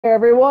Hey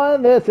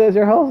everyone, this is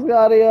your host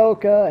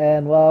Gadioka,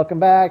 and welcome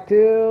back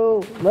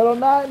to Little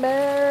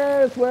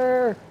Nightmares,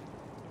 where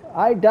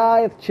I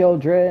die with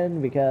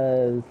children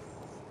because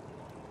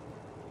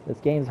this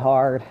game's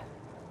hard.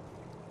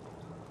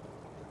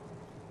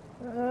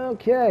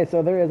 Okay,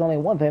 so there is only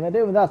one thing to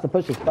do, and that's to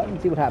push this button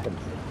and see what happens.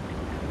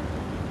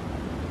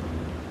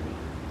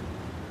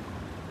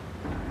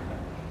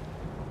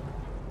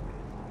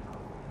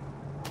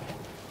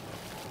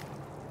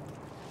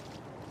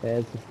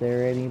 Is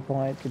there any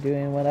point to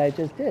doing what I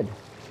just did?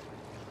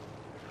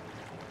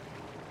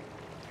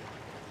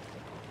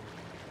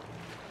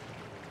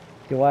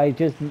 Do I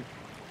just...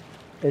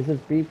 Is this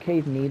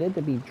briefcase needed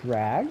to be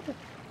dragged?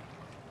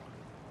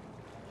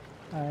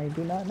 I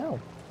do not know.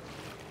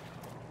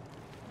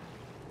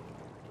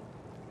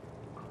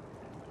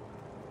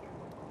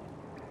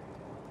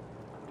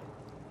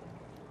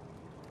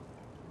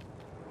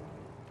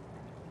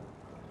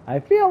 I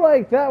feel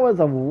like that was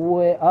a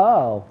way...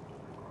 Oh.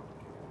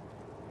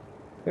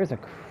 There's a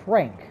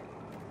crank.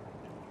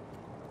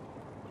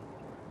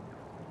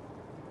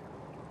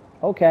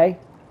 Okay.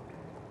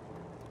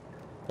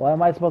 What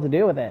am I supposed to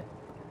do with it?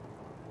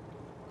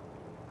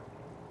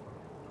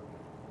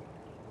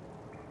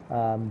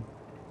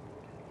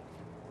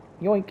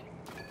 Yoink.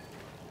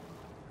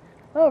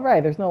 Oh,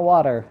 right, there's no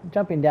water.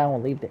 Jumping down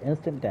will lead to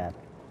instant death.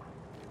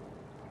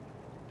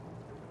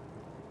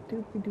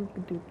 Doopy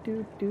doopy doop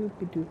doop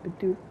doopy doopy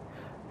doop.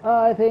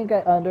 I think I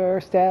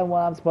understand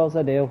what I'm supposed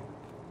to do.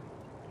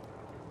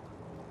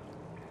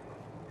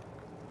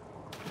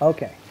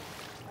 Okay.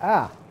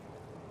 Ah.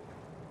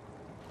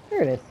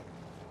 Here it is.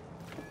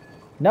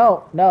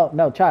 No, no,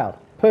 no, child.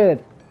 Put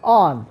it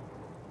on.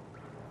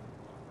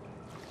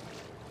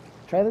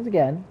 Try this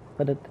again.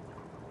 Put it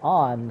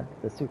on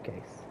the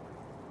suitcase.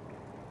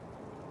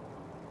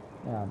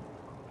 Do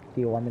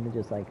you want me to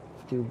just like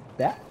do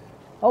that?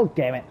 Oh,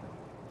 damn it.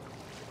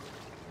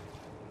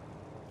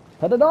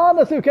 Put it on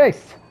the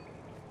suitcase.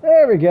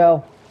 There we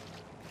go.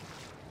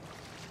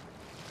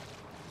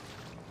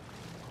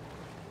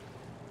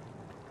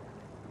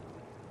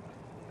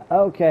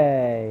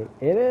 Okay,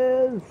 it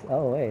is.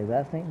 Oh wait, is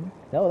that a thing?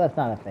 No, that's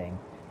not a thing.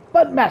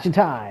 Button matching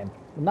time.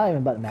 Well, not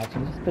even button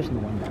matching, just pushing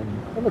the one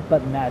button. If it was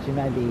button matching,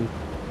 I'd be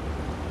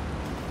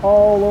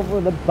all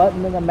over the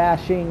button and the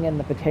mashing and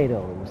the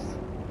potatoes.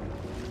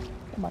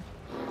 Come on.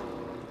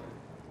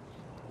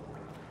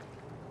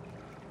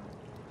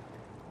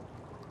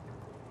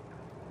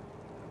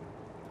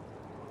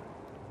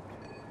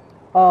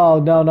 Oh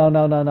no no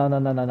no no no no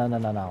no no no no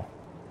no no!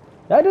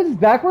 Did I do this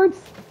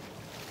backwards?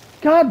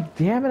 God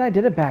damn it! I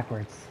did it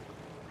backwards.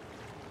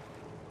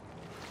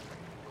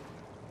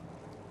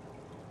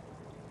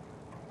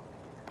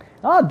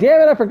 Oh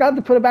damn it! I forgot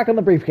to put it back on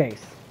the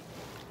briefcase.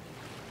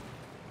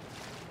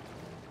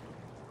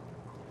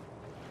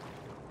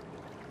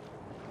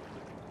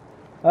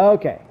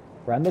 Okay,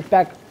 run this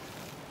back.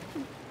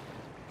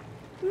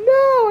 No,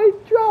 I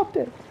dropped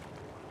it.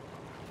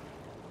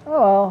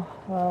 Oh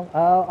well,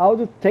 I'll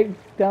just take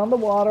down the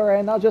water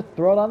and I'll just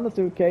throw it on the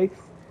suitcase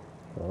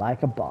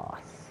like a boss.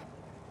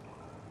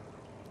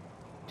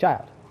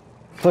 Child,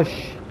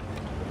 push.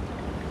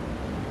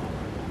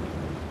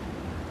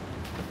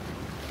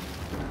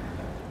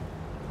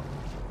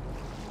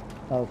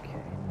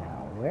 Okay,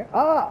 now where?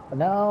 Ah,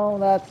 no,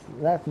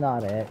 that's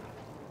not it.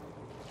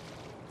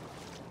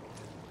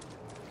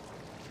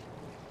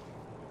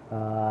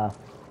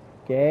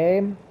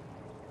 Game.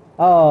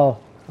 Oh,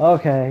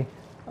 okay.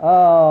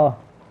 Oh,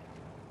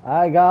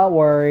 I got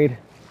worried.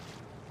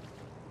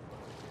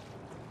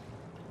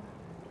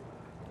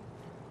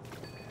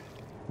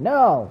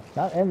 No,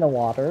 not in the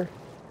water.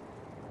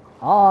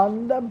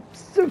 On the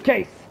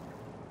suitcase.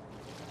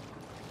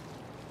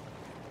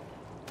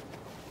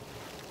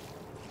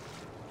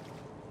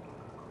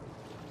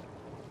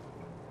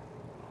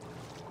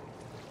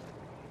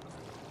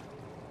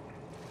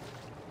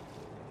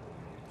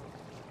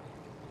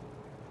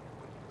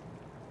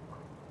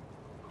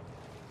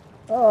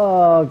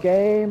 Oh,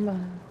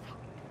 game.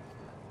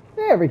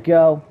 There we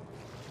go.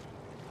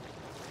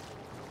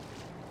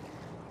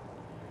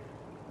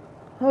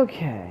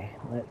 Okay,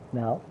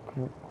 no,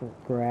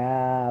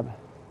 grab.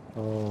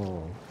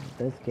 Oh,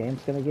 this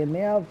game's gonna give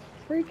me a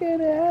freaking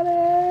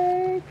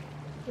headache.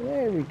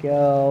 There we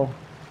go.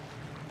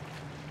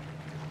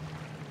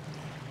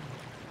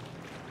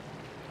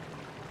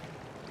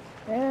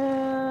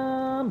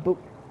 And boop.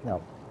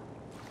 No.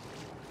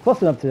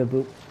 Close enough to the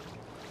boop.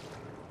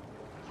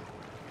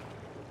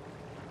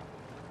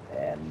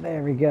 And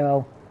there we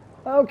go.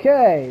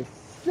 Okay,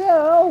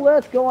 so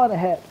let's go on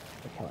ahead.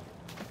 Come on.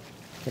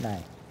 Can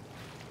I?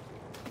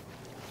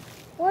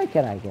 Why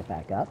can't I get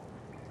back up?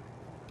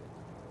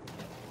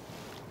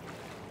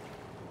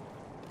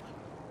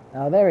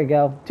 Oh, there we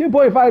go.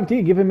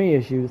 2.5T giving me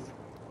issues.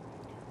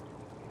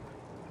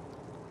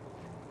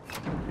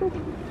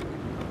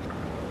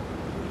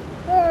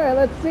 Alright,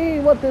 let's see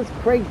what this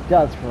crate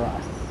does for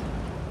us.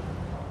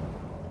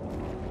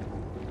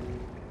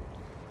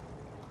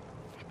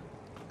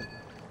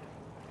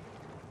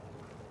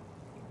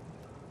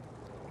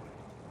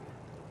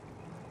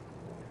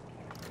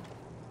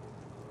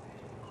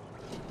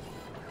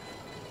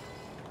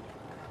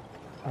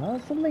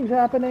 Something's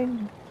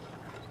happening.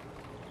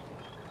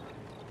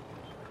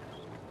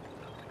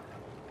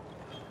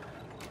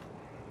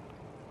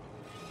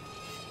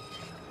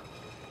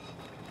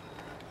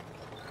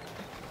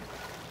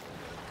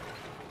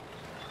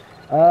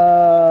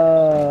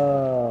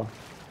 Oh.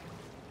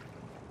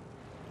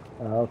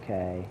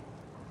 Okay.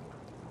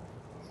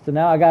 So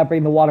now I gotta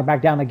bring the water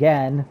back down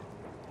again.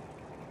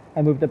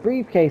 I move the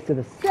briefcase to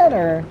the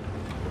center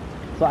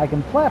so I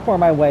can platform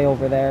my way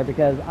over there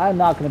because I'm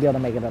not gonna be able to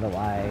make it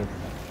otherwise.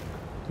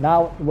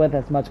 Not with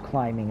as much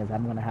climbing as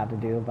I'm gonna have to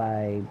do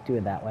by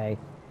doing that way.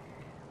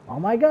 Oh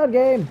my god,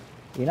 game!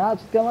 You're not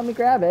just gonna let me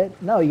grab it.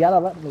 No, you gotta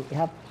let me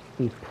have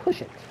me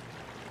push it.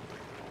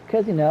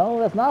 Because, you know,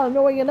 that's not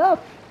annoying enough.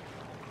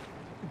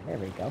 There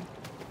we go.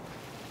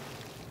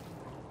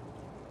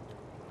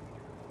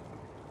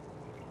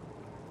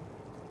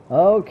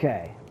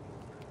 Okay.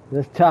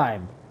 This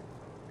time.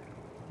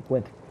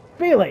 With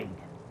feeling.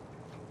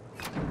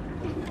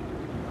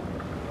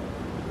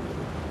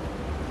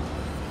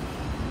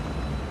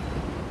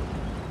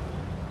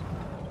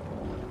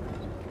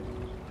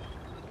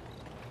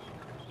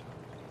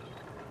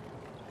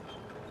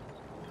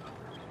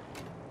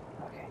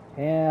 Okay.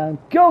 And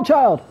go,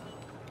 child!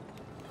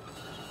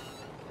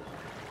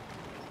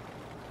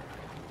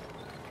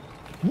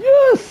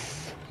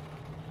 Yes!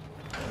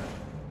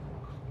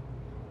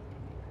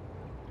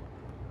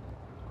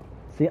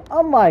 See,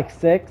 unlike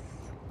 6,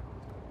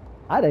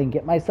 I didn't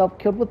get myself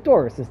killed with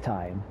doors this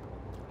time.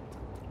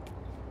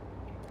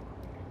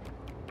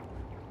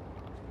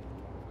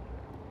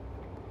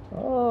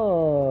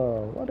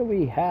 Oh, what do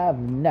we have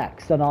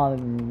next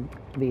on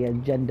the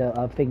agenda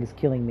of things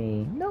killing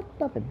me? Nope,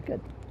 nothing.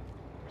 Good.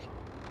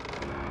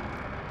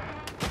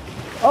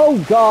 Oh,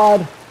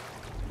 God!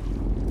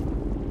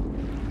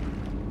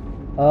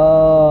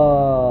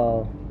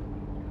 Oh.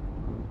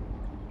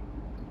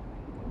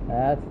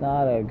 That's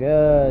not a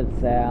good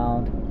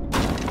sound.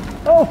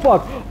 Oh,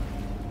 fuck!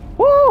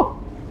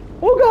 Oh!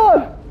 Oh,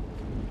 God!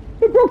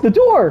 It broke the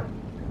door!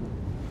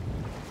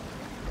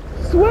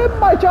 Swim,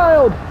 my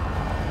child!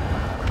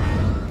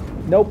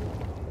 Nope.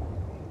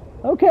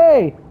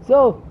 Okay,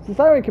 so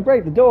siren can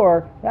break the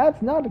door. That's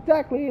not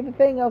exactly the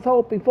thing I was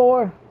hoping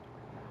for.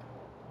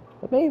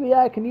 But maybe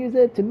I can use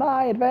it to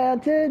my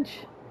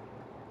advantage.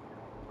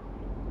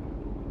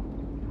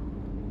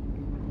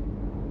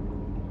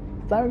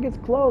 Siren gets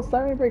close,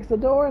 siren breaks the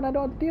door, and I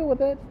don't have to deal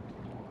with it.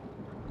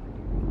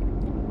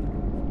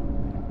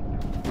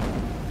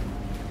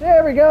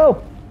 There we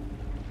go!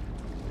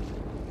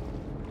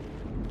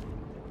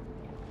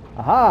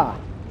 Aha!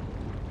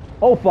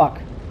 Oh,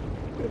 fuck.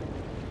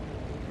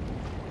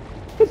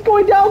 It's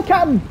going down,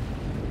 Captain!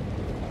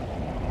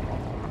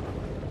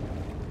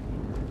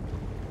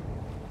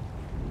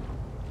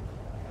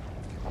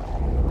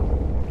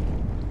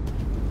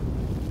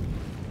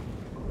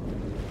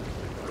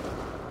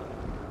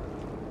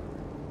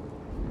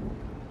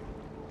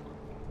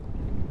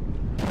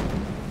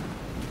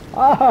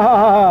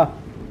 Ah!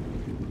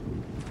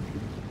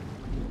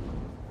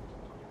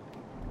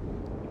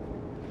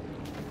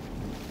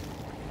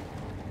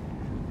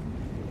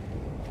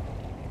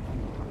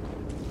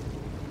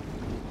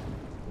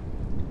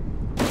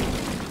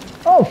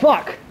 Oh,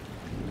 fuck!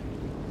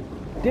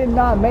 Did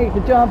not make the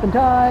jump in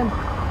time.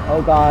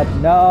 Oh, God,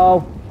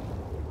 no.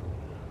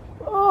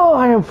 Oh,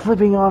 I am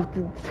flipping off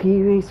the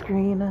TV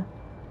screen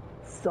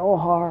so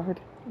hard.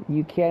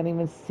 You can't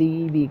even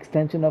see the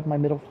extension of my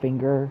middle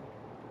finger.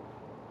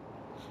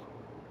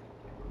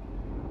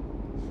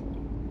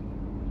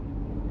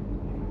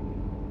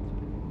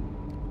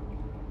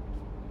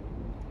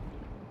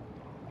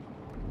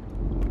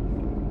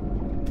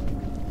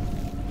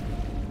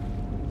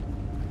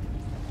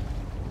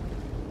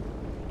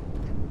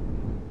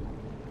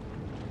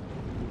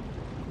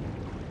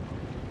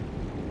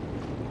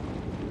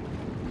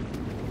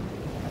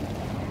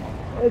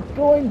 It's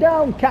going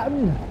down,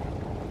 Captain!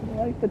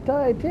 Like the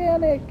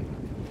Titanic!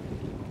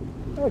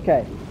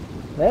 Okay,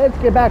 let's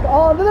get back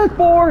onto this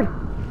board!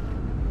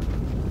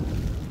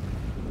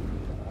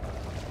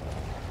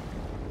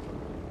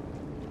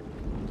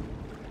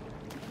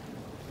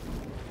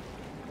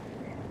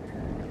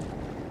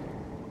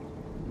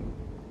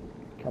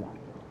 Come on.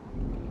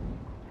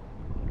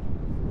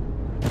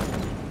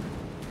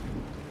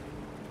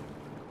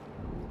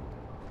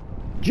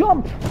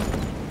 Jump!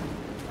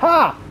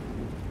 Ha!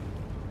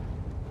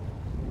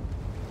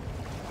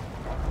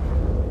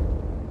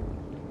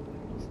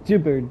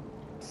 Stupid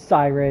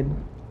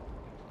siren.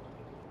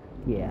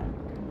 Yeah.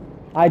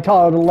 I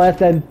taught it a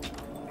lesson.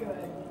 Good.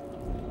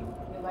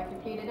 You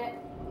electrocuted it?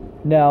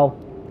 No.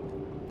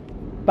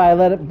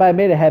 But I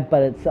made a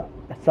headbutt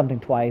at something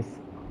twice.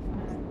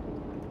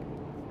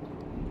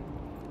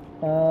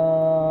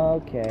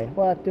 Okay,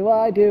 what do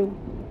I do?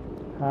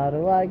 How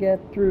do I get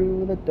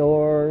through the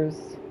doors?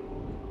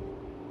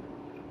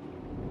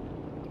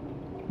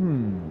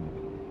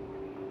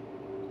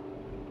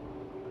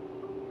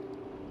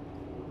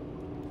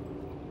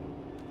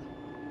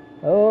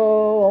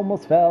 Oh,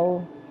 almost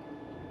fell.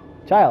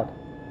 Child.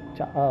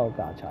 Oh,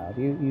 God, child.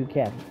 You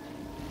can't.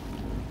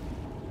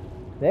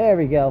 There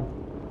we go.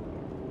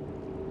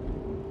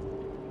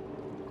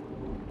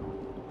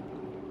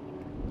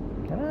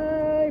 Can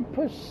I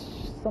push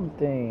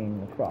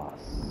something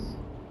across?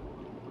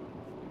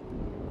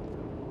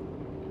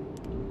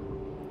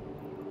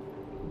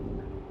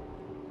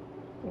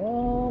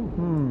 Well,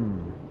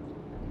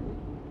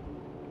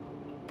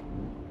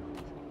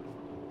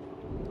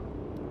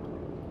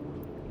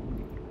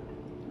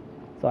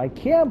 So I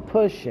can't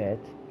push it,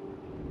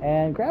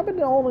 and grabbing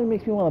it only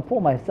makes me want to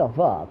pull myself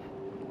up.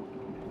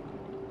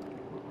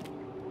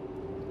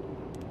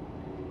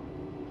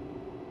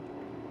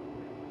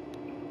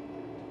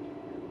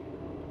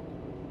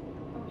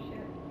 Oh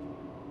shit.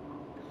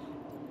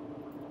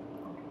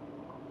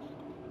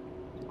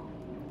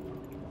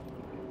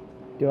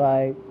 Do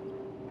I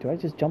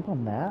just jump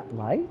on that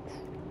light?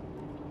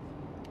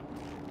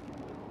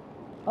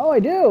 Oh, I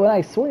do, and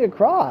I swing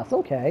across.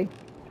 Okay.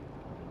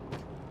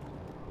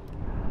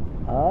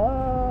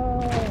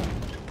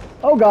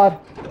 Oh god.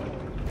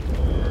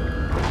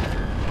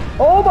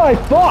 Oh my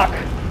fuck!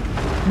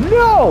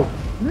 No!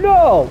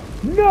 No!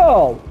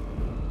 No!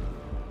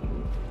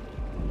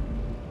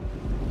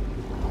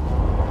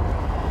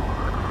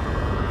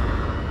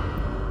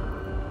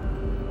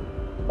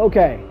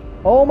 Okay.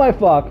 Oh my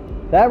fuck.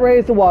 That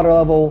raised the water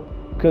level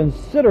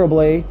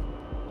considerably.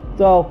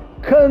 So,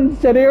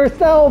 consider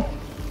yourself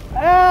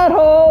at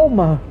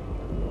home!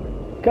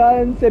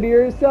 Consider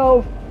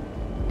yourself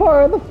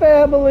part of the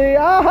family.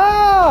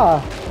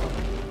 Aha!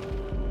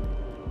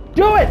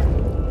 Do it!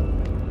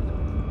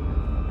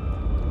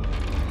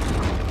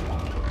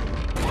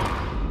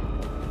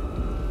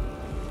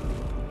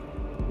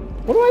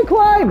 What do I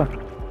climb?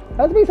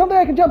 Has to be something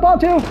I can jump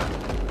onto.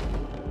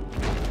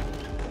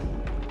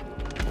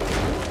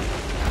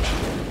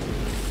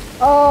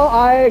 Oh,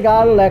 I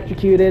got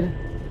electrocuted.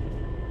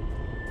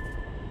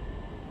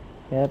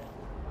 Yep.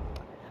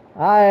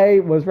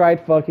 I was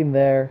right fucking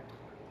there.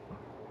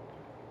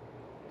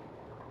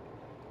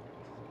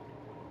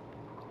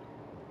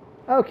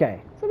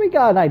 Okay, so we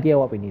got an idea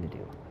what we need to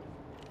do.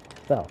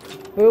 So,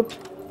 boop.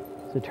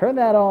 So turn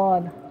that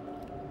on.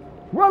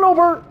 Run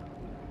over!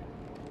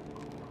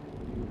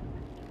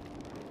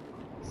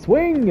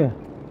 Swing!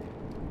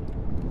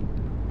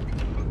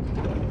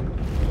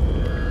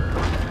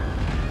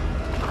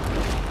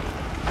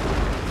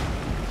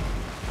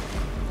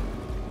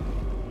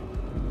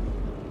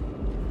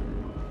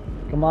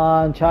 Come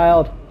on,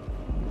 child.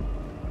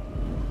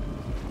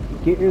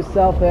 Get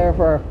yourself there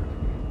for...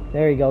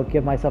 There you go.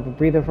 Give myself a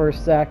breather for a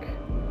sec.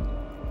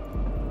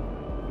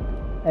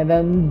 And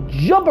then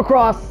jump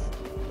across.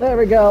 There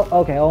we go.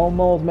 Okay,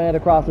 almost made it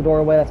across the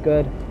doorway. That's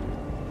good.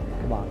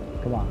 Come on.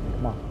 Come on.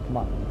 Come on. Come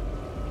on.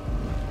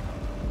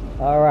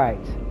 All right.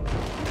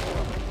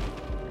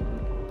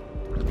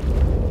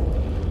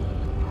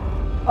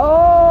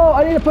 Oh,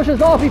 I need to push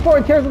this off before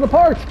it tears it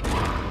apart.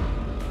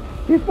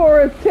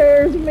 Before it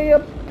tears me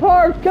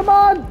apart. Come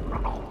on.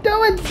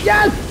 Do it.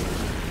 Yes.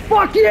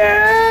 Fuck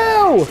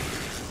you.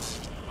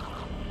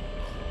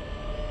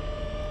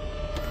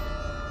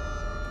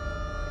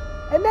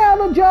 And now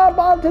to jump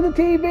onto the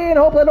TV and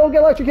hope I don't get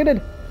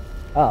electrocuted.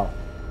 Oh.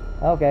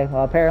 Okay,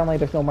 well apparently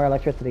there's no more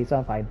electricity, so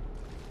I'm fine.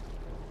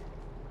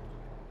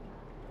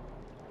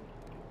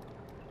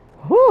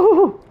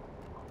 Whew.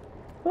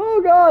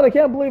 Oh god, I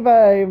can't believe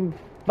I'm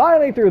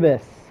finally through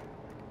this.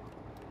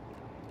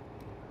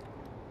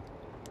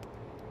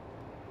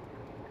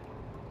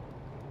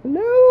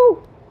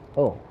 Hello?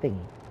 Oh, thingy.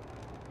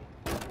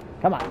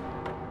 Come on.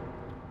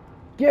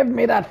 Give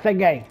me that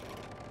thingy.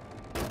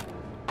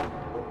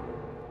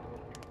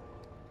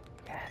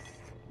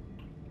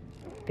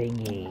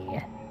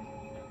 Thingy.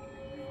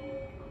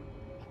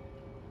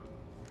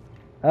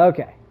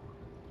 Okay.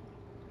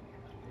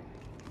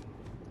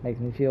 Makes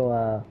me feel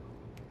a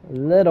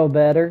little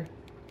better.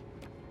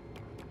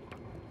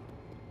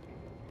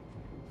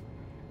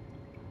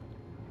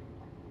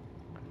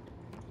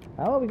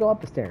 How about we go up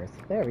the stairs?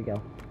 There we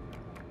go.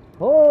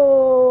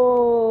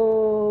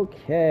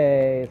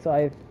 Okay,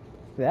 so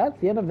that's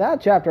the end of that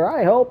chapter,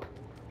 I hope.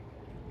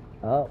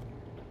 Oh,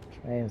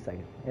 wait a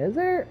second. Is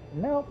there?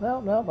 Nope,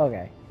 nope, nope.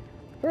 Okay.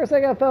 For a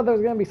second, I thought there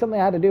was going to be something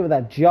that had to do with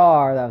that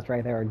jar that was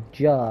right there, or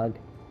jug.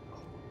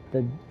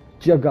 The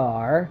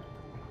jugar,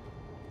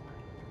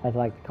 I'd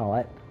like to call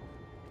it.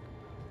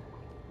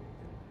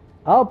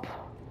 Up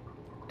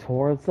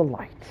towards the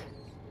light.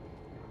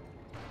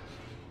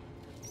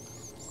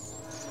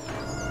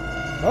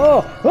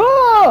 Oh!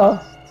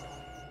 Oh!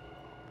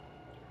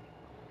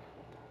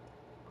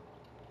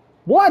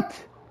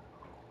 What?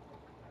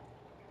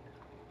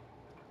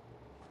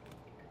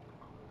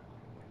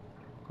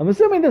 I'm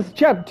assuming this is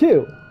chapter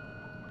 2.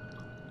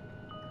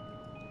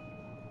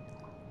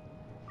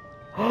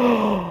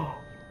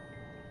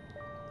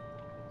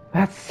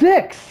 That's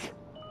 6.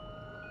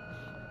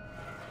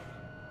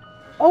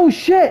 Oh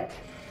shit!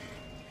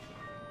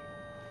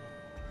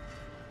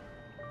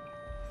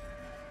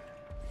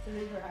 So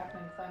these are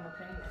happening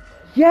simultaneously.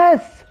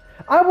 Yes!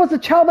 I was a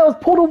child that was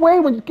pulled away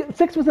when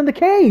 6 was in the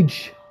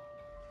cage.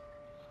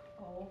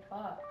 Oh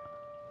fuck.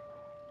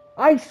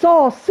 I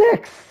saw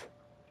 6.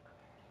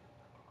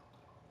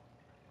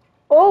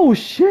 Oh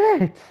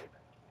shit!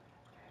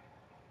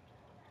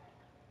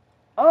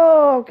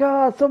 Oh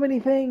god, so many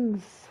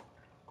things.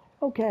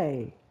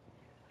 Okay.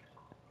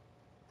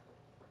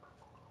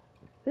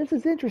 This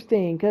is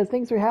interesting because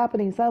things are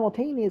happening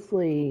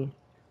simultaneously.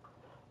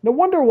 No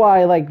wonder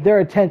why like their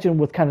attention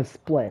was kind of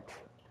split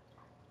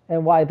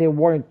and why they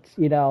weren't,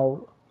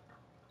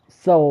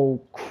 so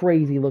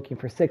crazy looking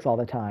for Six all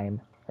the time.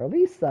 Or at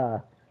least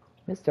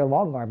Mr.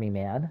 Long Army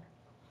Man.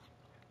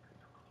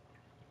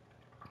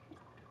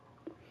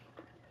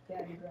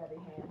 Daddy grabby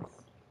hands.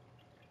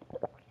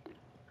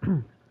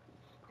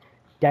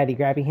 Daddy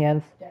Grabby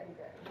Hands. Daddy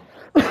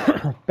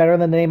grabby hands. Better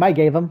than the name I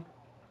gave him.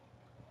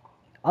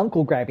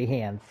 Uncle Grabby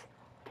Hands.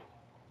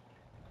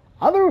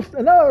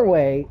 In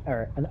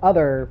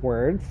other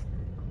words,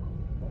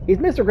 he's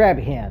Mr.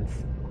 Grabby Hands.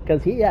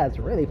 Because he has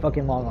really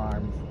fucking long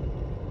arms.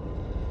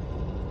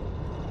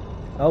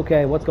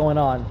 Okay, what's going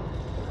on?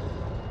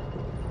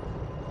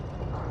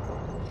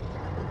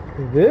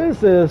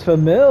 This is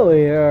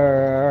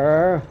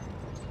familiar.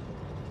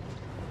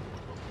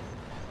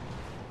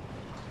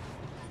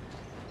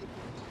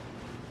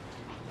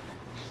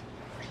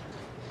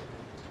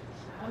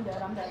 I'm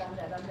dead, I'm dead, I'm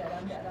dead, I'm dead,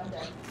 I'm dead, I'm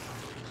dead.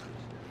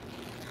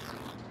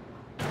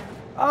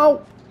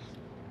 Oh!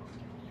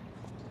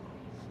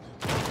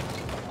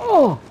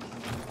 Oh!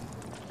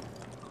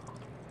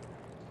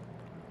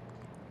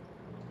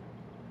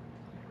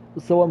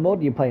 So what mode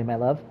are you playing, my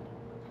love?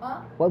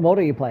 Huh? What mode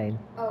are you playing?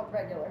 Oh,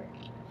 regular.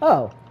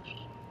 Oh.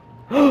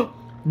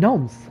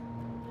 Gnomes.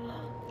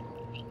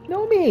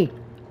 Nomi!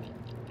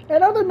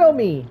 Another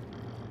Nomi!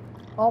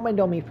 All my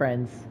Nomi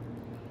friends.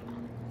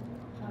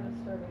 How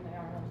disturbing they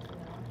are once in a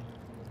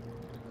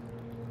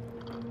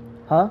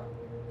while. Huh?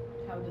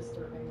 How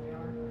disturbing they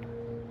are.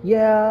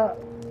 Yeah, I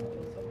feel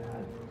so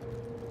bad.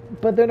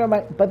 but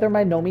they're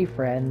my Nomi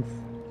friends.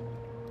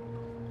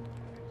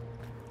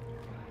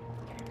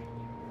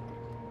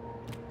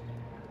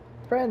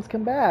 Friends,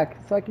 come back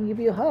so I can give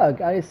you a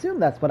hug. I assume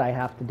that's what I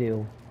have to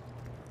do.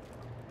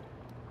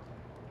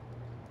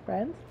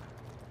 Friends?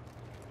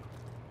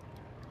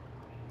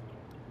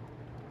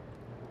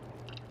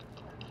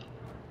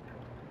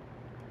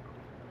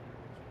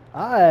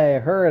 I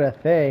heard a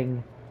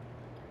thing.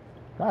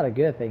 Not a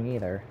good thing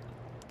either.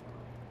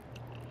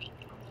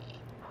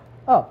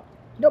 Oh,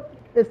 nope.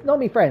 It's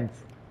Nomi friends.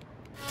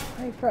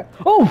 Hey, friend.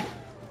 Oh,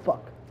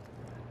 fuck.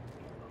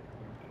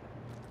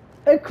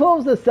 It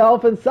closed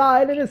itself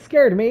inside and it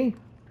scared me.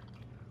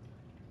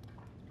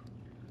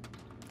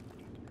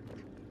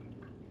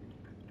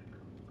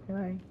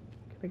 Can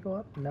I go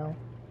up? No.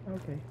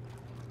 Okay.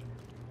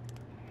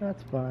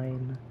 That's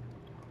fine.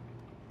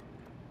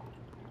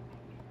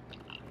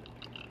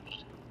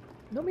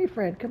 Nomi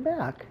friend, come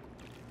back.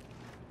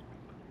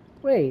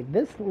 Wait,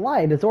 this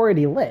light is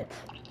already lit.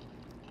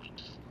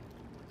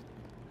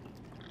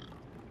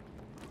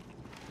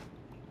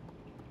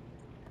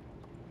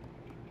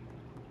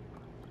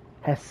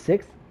 Has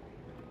Six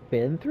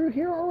been through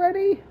here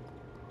already?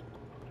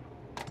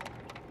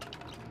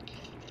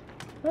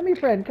 Nomi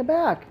friend, come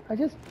back. I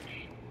just...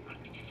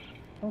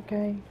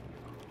 Okay.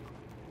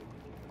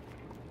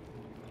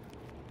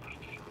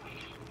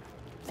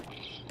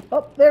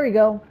 Oh, there we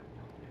go.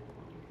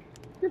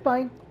 You're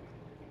fine.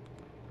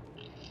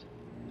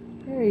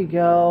 There you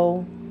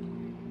go.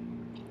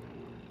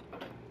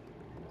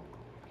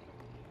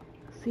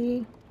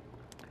 See?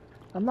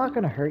 I'm not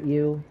gonna hurt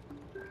you.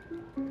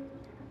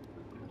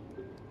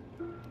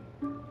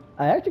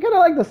 I actually kind of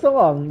like the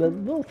song, the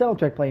little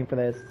soundtrack playing for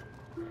this.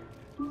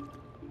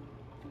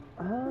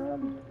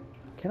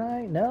 Can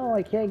I? No,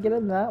 I can't get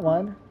in that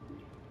one.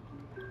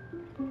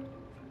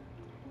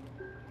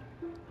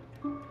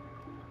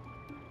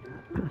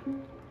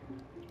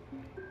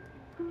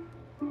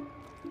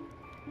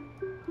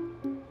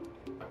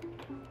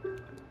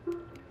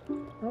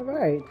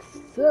 Alright,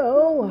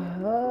 so,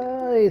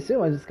 I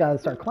assume I just gotta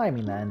start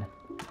climbing then.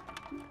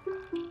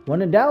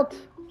 When in doubt,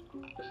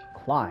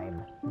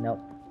 climb. Nope.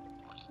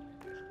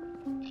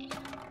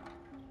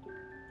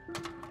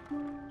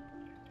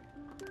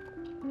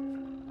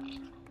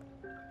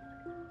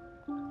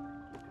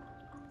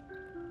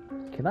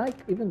 Can I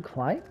even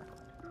climb?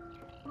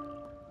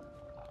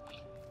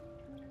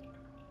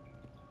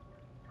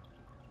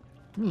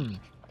 Hmm.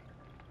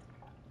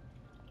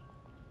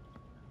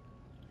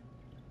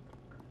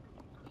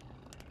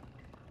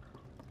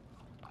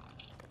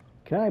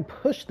 Can I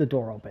push the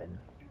door open?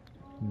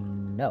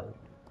 No.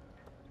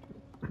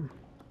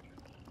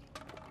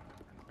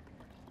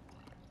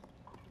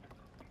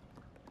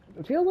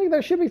 It feels like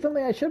there should be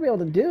something I should be able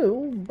to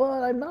do,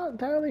 but I'm not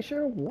entirely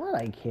sure what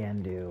I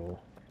can do.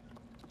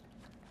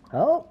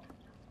 Oh.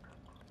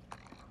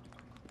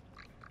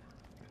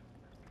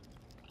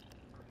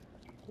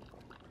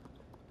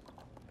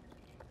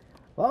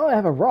 Well, I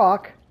have a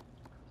rock.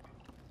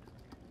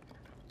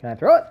 Can I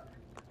throw it?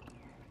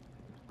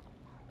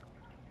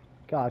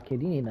 God,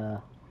 kid, you need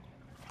to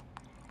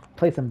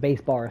play some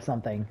baseball or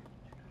something.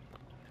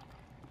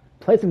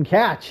 Play some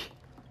catch.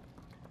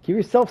 Give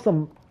yourself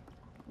some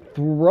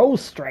throw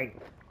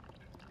strength.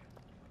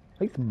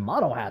 At least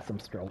Mono has some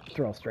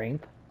throw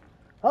strength.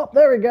 Oh,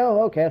 there we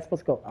go. Okay, I'm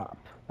supposed to go up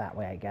that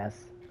way, I guess.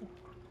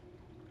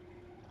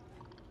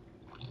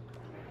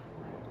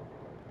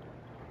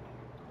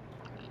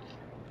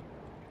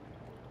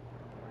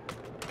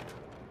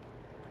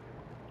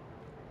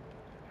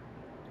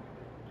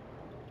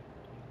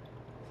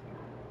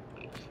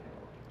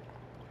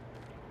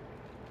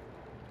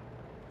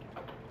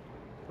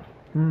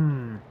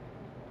 Hmm.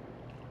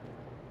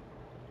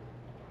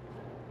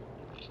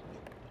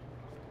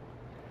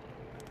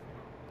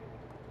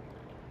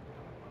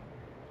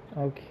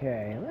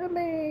 Okay, let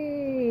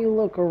me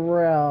look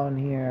around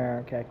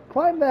here. Okay,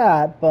 climb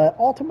that, but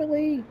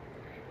ultimately,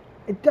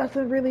 it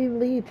doesn't really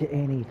lead to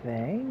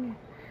anything.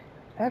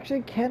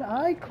 Actually, can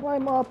I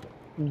climb up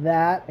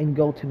that and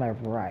go to my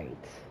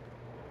right?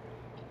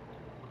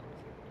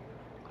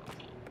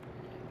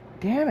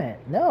 Damn it,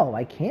 no,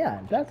 I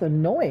can't. That's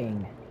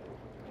annoying.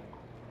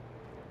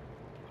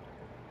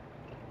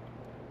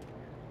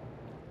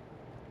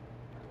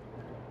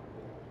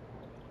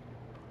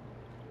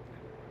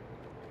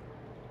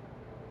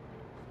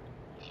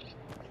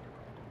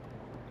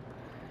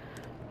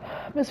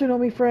 Mr.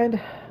 Nomi friend,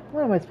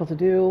 what am I supposed to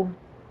do?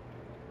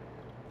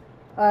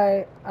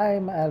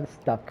 I'm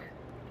stuck.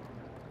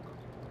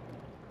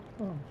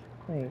 Oh,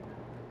 wait.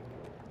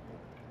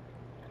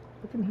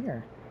 What's in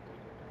here?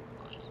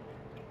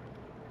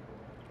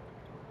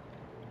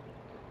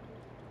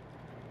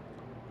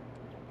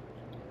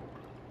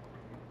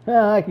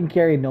 I can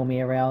carry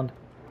Nomi around.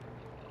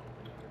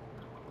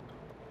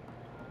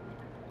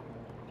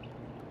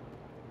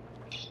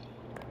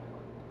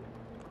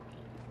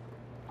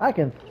 I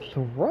can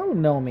throw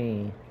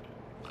Nomi.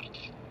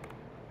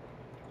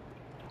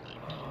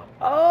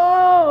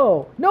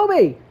 Oh!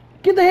 Nomi!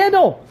 Get the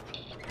handle!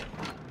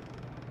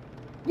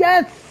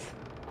 Yes!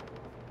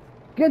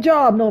 Good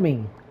job,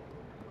 Nomi.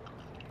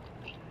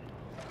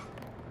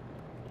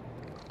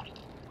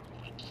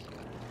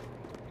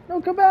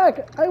 No, come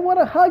back! I want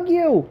to hug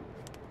you!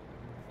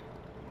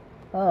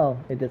 Oh,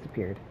 it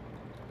disappeared.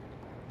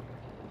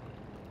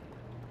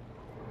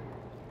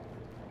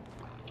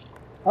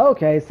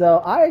 Okay,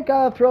 so I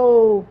gotta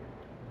throw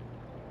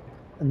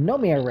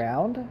Nomi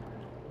around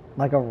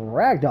like a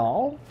rag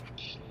doll.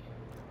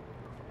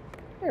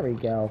 There we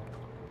go.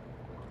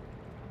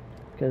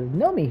 Because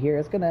Nomi here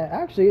is gonna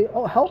actually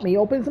help me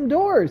open some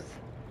doors.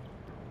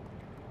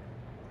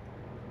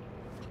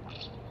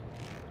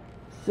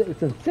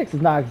 Six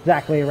is not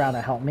exactly around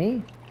to help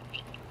me.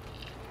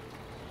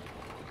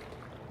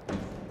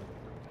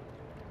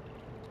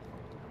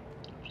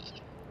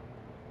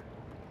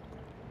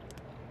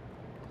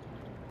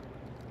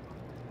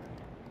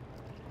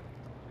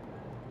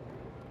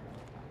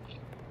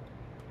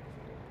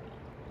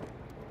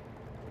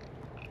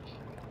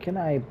 Can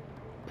I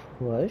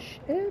push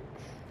it?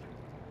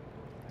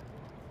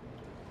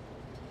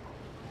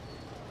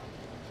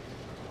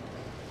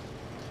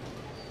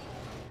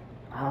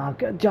 Ah,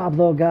 good job,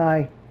 little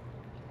guy.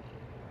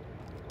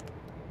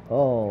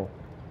 Oh.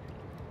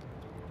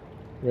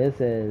 This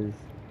is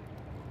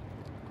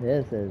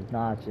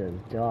not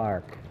just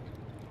dark.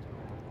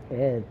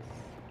 It's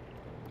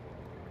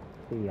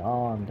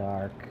beyond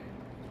dark.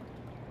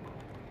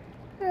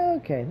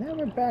 Okay, now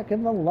we're back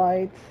in the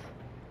light.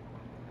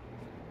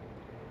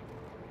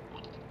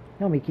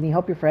 Nomi, can you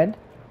help your friend?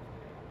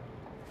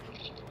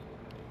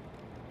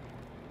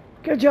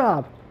 Good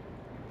job!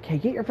 Okay,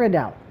 get your friend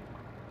out.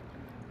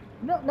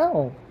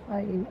 No,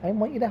 I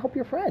want you to help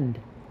your friend.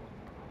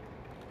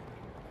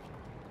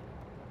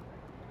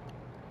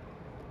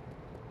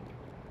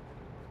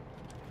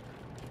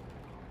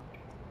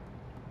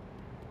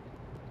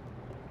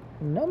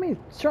 Nomi's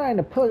trying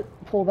to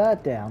pull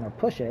that down, or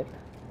push it.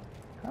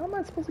 How am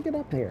I supposed to get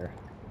up here?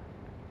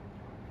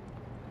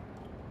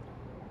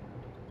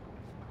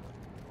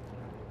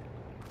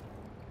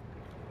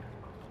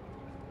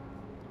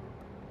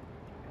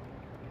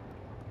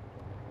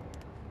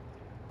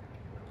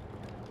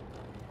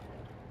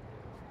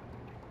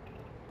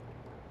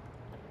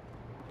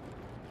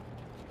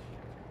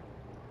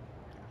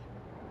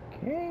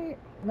 Okay,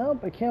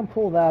 nope, I can't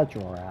pull that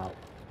drawer out.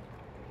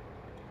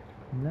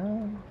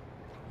 No.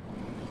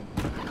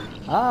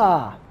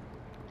 Ah!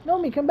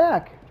 Nomi, come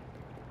back!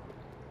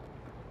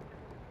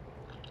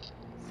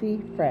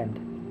 See, friend.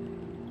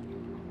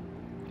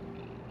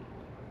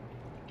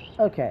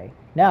 Okay,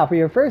 now for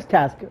your first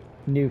task,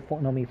 new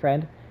Nomi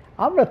friend,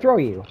 I'm gonna throw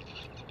you.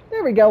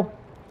 There we go.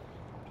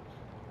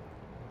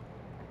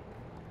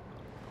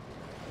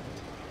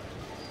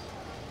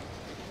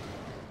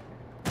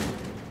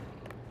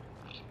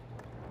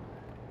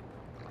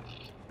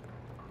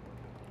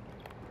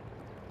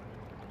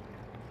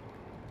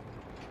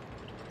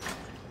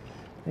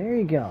 There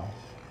you go.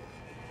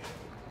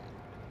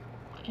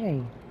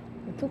 Hey,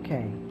 it's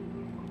okay.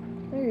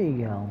 There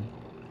you go.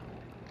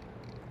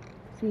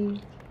 See?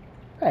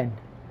 Friend.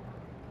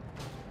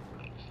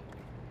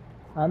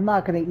 I'm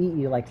not gonna eat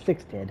you like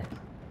Six did.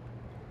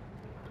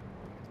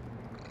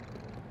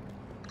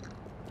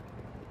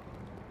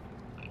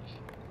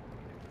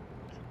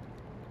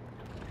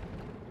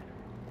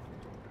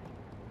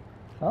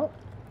 Oh.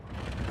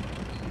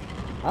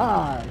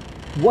 Ah.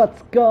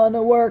 What's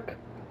gonna work?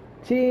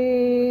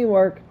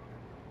 Teamwork.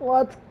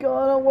 What's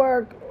gonna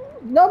work?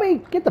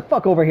 Nomi, get the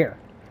fuck over here.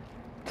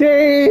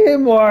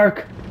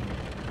 Teamwork.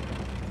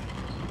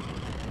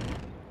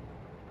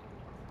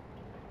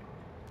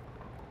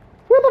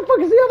 Where the fuck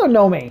is the other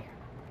Nomi?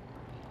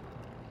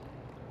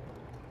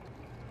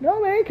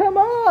 Nomi, come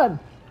on.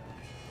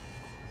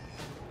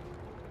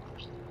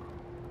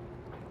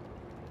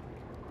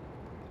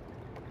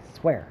 I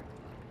swear.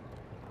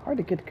 Hard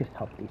to get good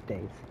help these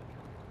days.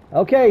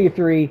 Okay, you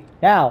three.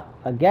 Now,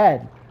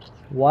 again.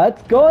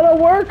 What's gonna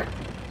work?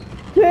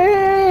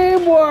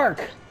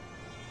 Teamwork!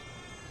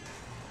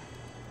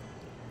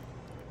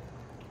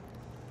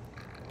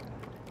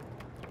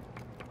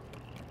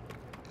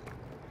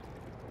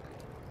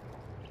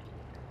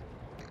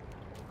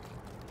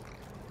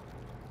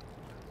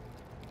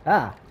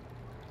 Ah.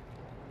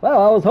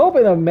 Well, I was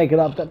hoping to make it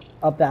up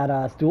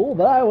that stool,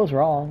 but I was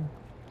wrong.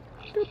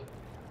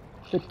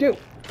 Doop.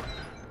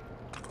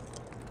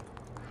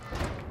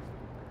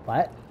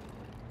 What?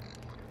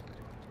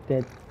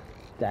 Did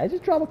I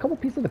just drop a couple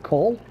pieces of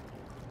coal?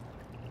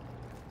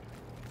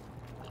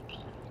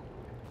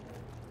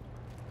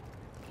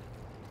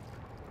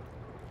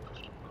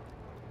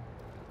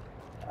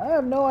 I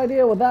have no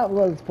idea what that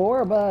was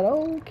for, but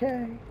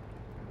okay.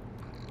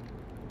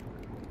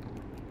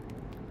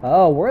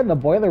 Oh, we're in the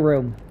boiler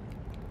room.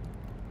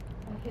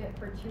 I hit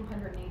for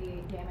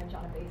 288 damage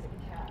on a basic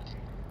attack.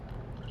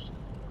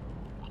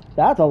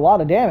 That's a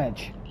lot of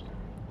damage.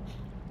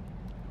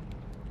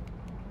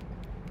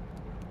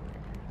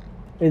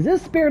 Is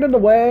this Spirited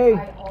Away?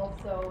 I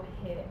also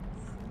hit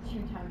 2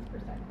 times per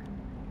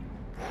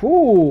second.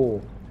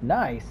 Ooh,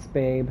 nice,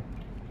 babe.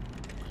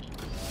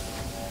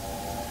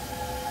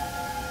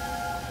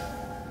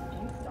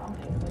 Jinx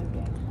dominated this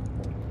game.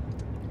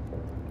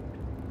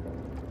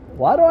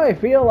 Why do I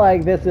feel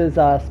like this is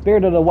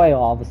Spirited Away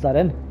all of a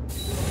sudden?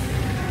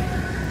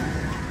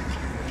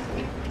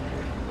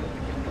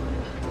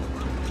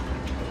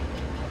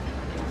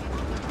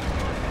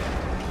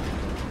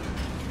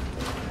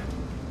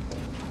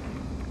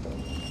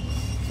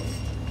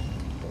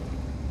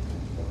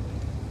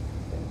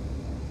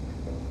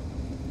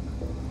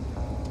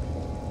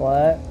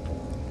 What?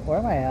 Where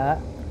am I at?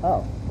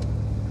 Oh.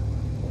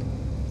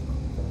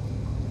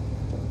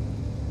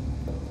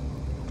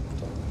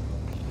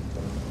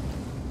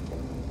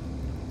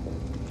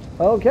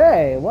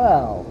 Okay,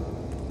 well.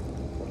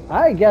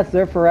 I guess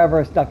they're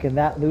forever stuck in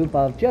that loop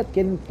of just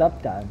getting stuff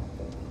done.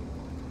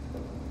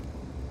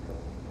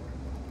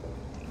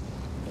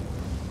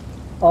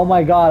 Oh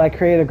my god, I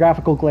created a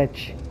graphical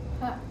glitch.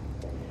 Huh.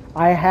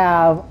 I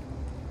have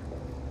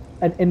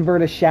an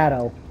inverted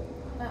shadow.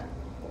 Huh.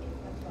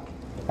 That's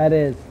fine. That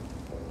is.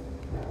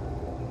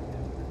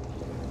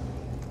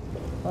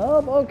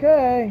 Oh,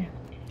 okay.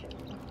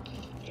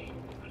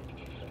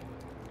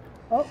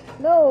 Oh,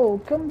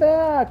 no, come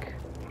back.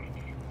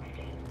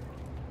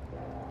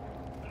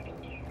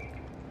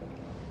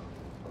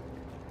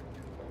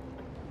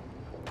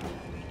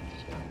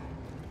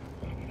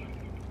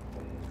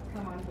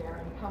 Come on,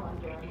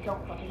 Darren.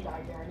 Don't fucking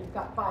die, Darren. You've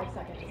got 5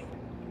 seconds.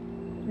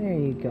 There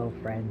you go,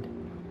 friend.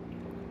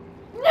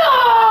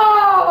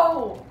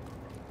 No!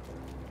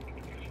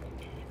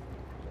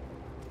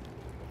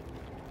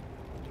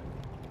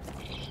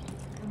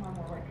 Come on,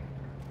 Warwick.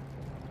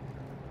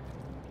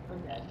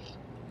 I'm dead.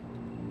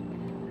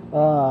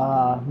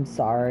 I'm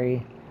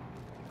sorry.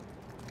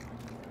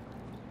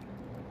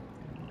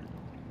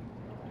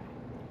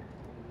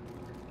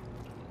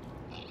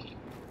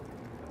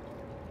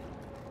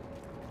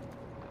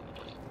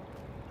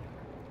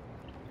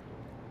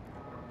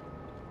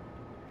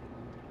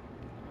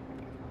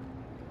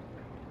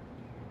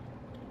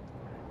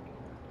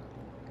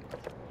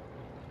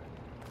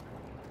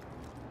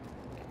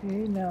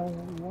 Okay, now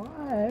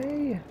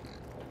why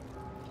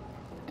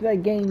did I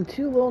gain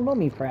 2 little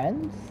Nomi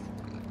friends?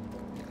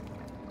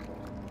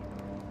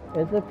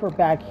 Is it for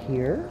back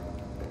here?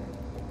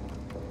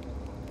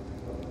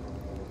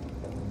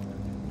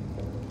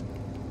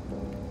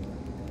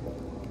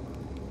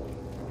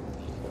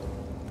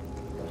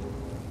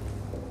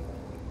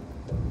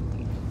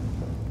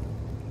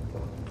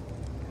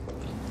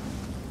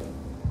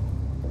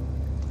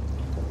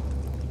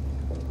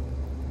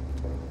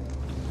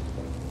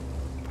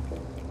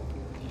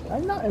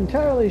 I'm not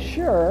entirely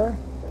sure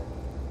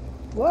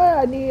why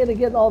I needed to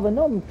get all the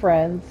gnome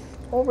friends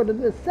over to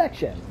this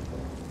section.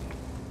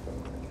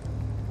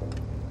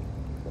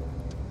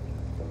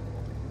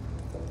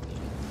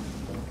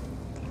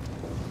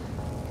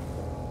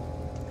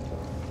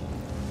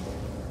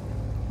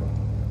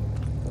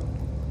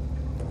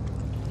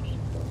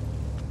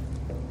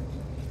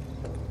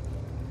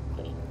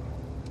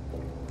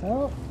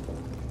 Well,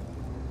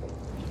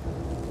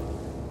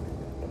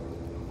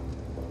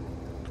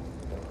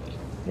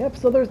 yep,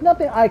 so there's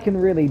nothing I can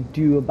really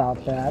do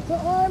about that, so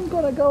I'm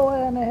gonna go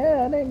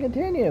ahead and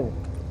continue.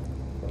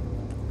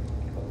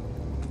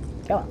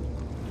 Come on.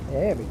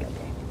 There we go.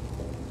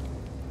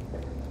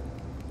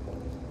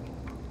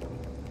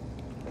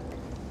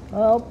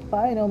 Well,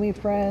 bye, Nomi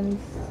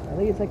friends. At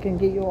least I can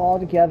get you all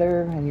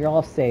together and you're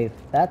all safe.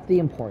 That's the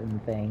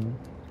important thing.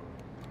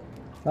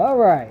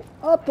 Alright,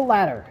 up the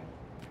ladder.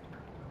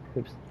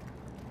 Oops.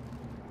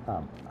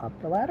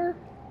 Up the ladder?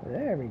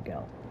 There we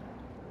go.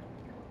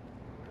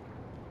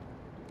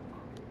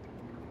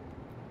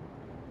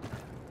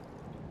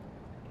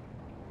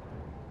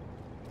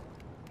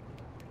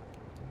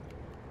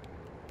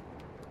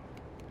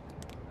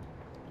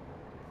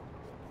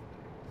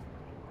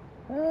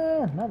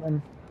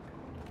 Nothing.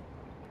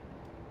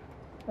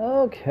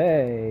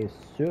 Okay,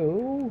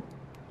 so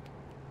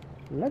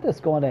let us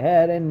go on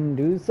ahead and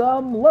do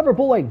some lever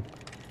pulling.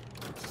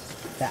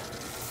 Yeah.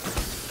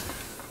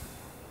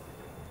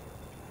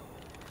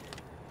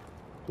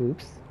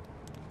 Oops.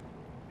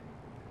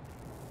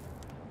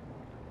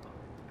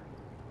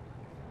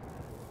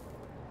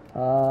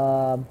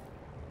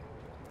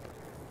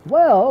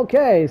 Well,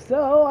 okay,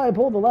 so I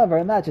pulled the lever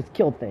and that just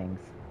killed things.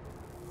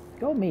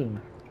 Go me.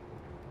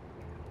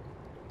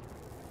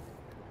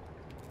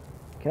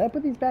 Can I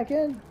put these back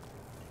in?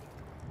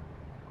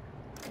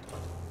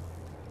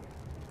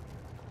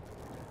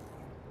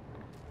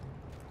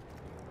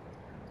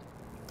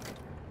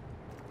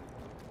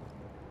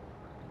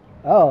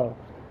 Oh.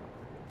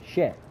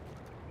 Shit.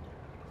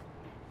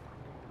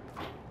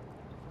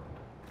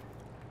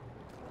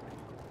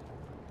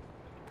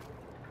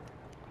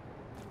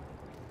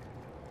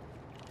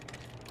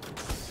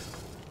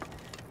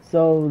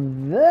 So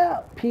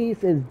that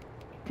piece is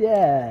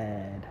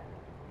dead.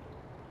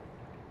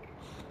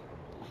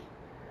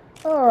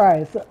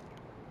 Alright, so...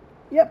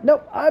 Yep,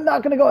 nope, I'm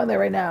not going to go in there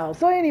right now.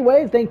 So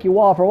anyways, thank you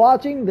all for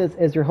watching. This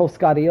is your host,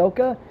 Scotty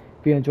Oka.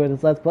 If you enjoyed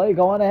this Let's Play,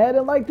 go on ahead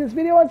and like this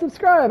video and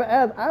subscribe,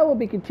 as I will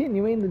be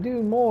continuing to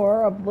do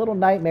more of Little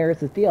Nightmares,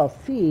 this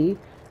DLC,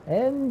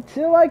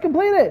 until I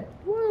complete it.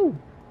 Woo!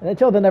 And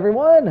until then,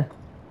 everyone,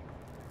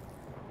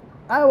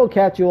 I will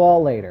catch you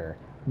all later.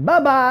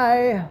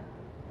 Bye-bye!